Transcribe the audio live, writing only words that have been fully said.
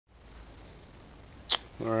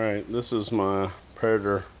Alright, this is my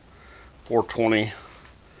Predator 420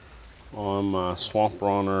 on my Swamp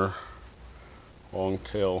Runner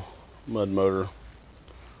Longtail mud motor.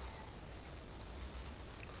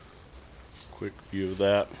 Quick view of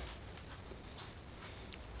that.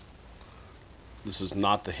 This is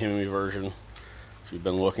not the Hemi version. If you've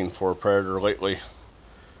been looking for a Predator lately,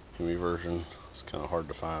 Hemi version is kind of hard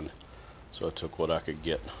to find. So I took what I could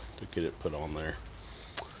get to get it put on there.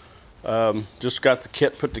 Just got the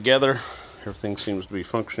kit put together. Everything seems to be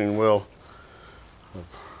functioning well.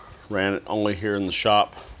 I've ran it only here in the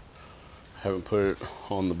shop. Haven't put it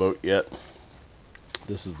on the boat yet.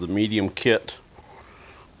 This is the medium kit.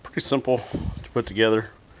 Pretty simple to put together.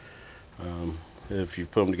 If you've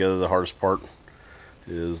put them together, the hardest part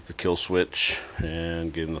is the kill switch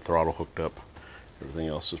and getting the throttle hooked up. Everything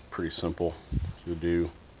else is pretty simple to do.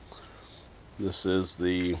 This is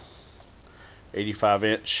the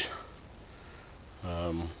 85-inch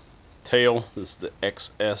tail. This is the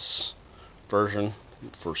XS version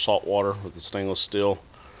for saltwater with the stainless steel.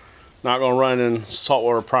 Not going to run in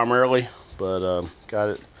saltwater primarily, but got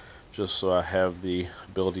it just so I have the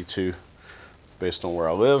ability to, based on where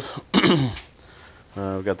I live.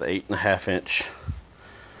 We've got the 8.5-inch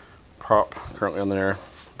prop currently on there.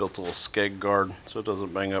 Built a little skeg guard so it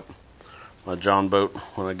doesn't bang up my John boat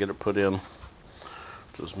when I get it put in.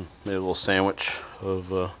 Just made a little sandwich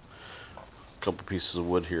of a couple pieces of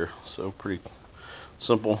wood here, so pretty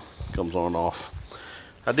simple. Comes on and off.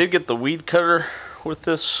 I did get the weed cutter with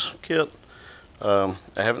this kit. I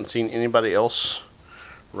haven't seen anybody else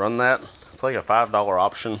run that. It's like a $5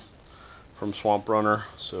 option from Swamp Runner,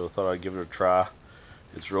 so I thought I'd give it a try.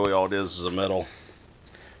 It's really all it is a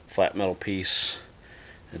flat metal piece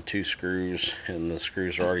and 2 screws, and the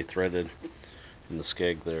screws are already threaded in the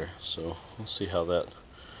skeg there, so we'll see how that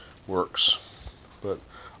works. But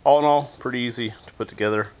all in all, pretty easy to put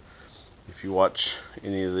together. If you watch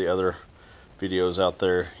any of the other videos out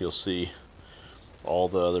there, you'll see all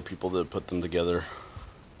the other people that put them together,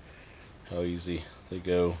 how easy they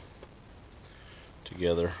go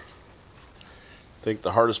together. I think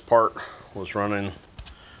the hardest part was running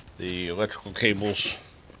the electrical cables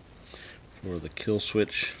for the kill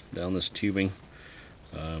switch down this tubing.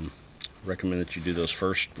 Recommend that you do those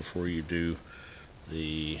first before you do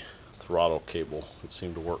the throttle cable. It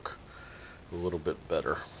seemed to work a little bit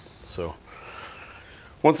better. So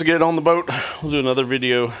once I get it on the boat, we'll do another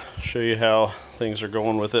video, show you how things are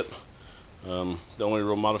going with it. The only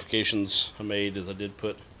real modifications I made is I did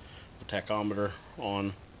put a tachometer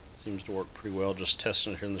on. Seems to work pretty well, just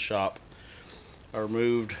testing it here in the shop. I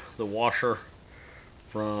removed the washer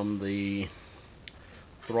from the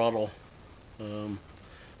throttle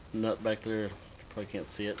nut back there. You probably can't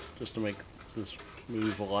see it, just to make this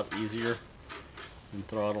move a lot easier in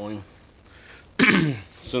throttling.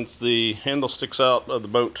 Since the handle sticks out of the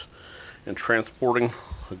boat and transporting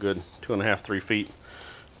a good 2.5–3 feet,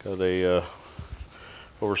 got a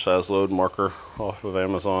oversized load marker off of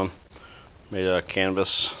Amazon, made out of canvas.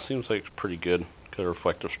 Seems like it's pretty good. Got a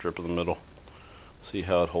reflective strip in the middle. See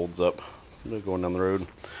how it holds up going down the road.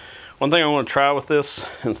 One thing I want to try with this,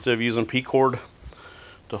 instead of using P-cord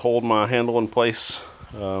to hold my handle in place,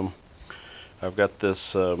 I've got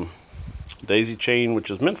this daisy chain, which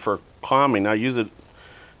is meant for climbing. I use it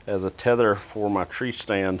as a tether for my tree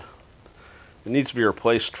stand. It needs to be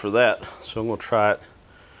replaced for that, so I'm going to try it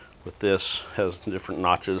with this. It has different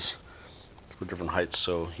notches for different heights,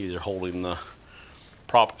 so either holding the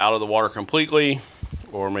prop out of the water completely,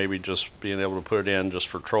 or maybe just being able to put it in just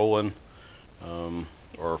for trolling,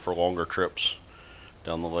 or for longer trips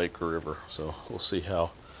down the lake or river. So we'll see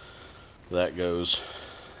how that goes.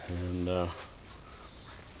 And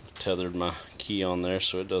tethered my key on there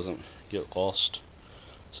so it doesn't get lost.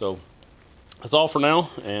 So that's all for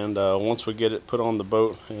now, and once we get it put on the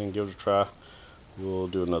boat and give it a try, we'll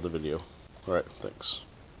do another video. Alright, thanks.